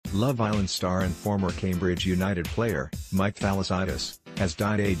Love Island star and former Cambridge United player, Mike Thalassitis, has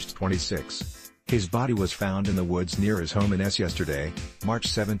died aged 26. His body was found in the woods near his home in yesterday, March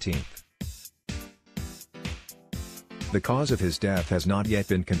 17. The cause of his death has not yet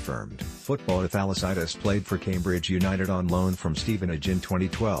been confirmed. Footballer Thalassitis played for Cambridge United on loan from Stevenage in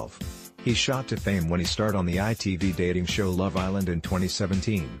 2012. He shot to fame when he starred on the ITV dating show Love Island in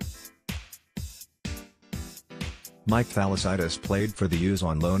 2017. Mike Thalassitis played for the U's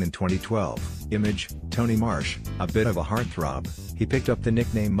on loan in 2012. Image, Tony Marsh, a bit of a heartthrob, he picked up the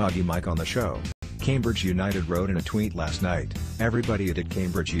nickname Muggy Mike on the show. Cambridge United wrote in a tweet last night, "Everybody at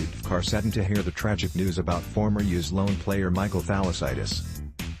Cambridge Youth are saddened to hear the tragic news about former U's loan player Michael Thalassitis.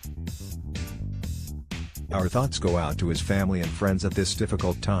 Our thoughts go out to his family and friends at this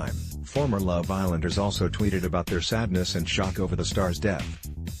difficult time." Former Love Islanders also tweeted about their sadness and shock over the star's death.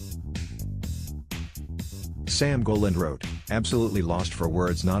 Sam Goland wrote, "Absolutely lost for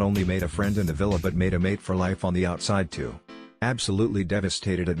words, not only made a friend in the villa but made a mate for life on the outside too. Absolutely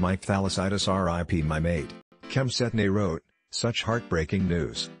devastated at Mike Thalassitis, RIP my mate." Kem Setney wrote, "Such heartbreaking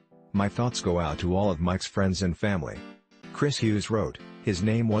news. My thoughts go out to all of Mike's friends and family." Chris Hughes wrote, "His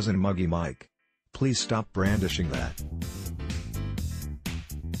name wasn't Muggy Mike. Please stop brandishing that.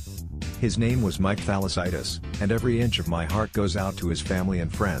 His name was Mike Thalassitis, and every inch of my heart goes out to his family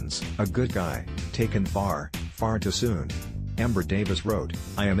and friends. A good guy, taken far, far too soon." Amber Davis wrote,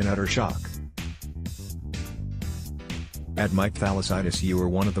 "I am in utter shock. At Mike Thalassitis, you were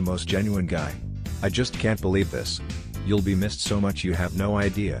one of the most genuine guy. I just can't believe this. You'll be missed so much you have no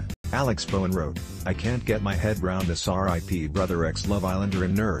idea." Alex Bowen wrote, "I can't get my head round this, RIP brother." Ex-Love Islander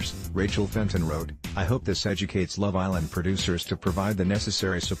and nurse, Rachel Fenton wrote, "I hope this educates Love Island producers to provide the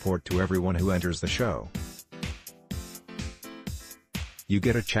necessary support to everyone who enters the show. You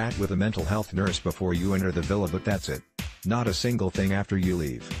get a chat with a mental health nurse before you enter the villa, but that's it. Not a single thing after you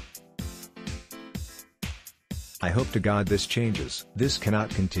leave. I hope to God this changes. This cannot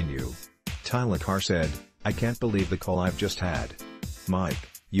continue." Tyler Carr said, "I can't believe the call I've just had. Mike,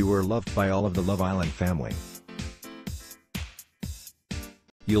 you were loved by all of the Love Island family.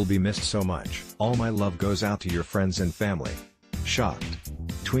 You'll be missed so much. All my love goes out to your friends and family." Shocked.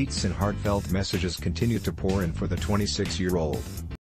 Tweets and heartfelt messages continue to pour in for the 26-year-old.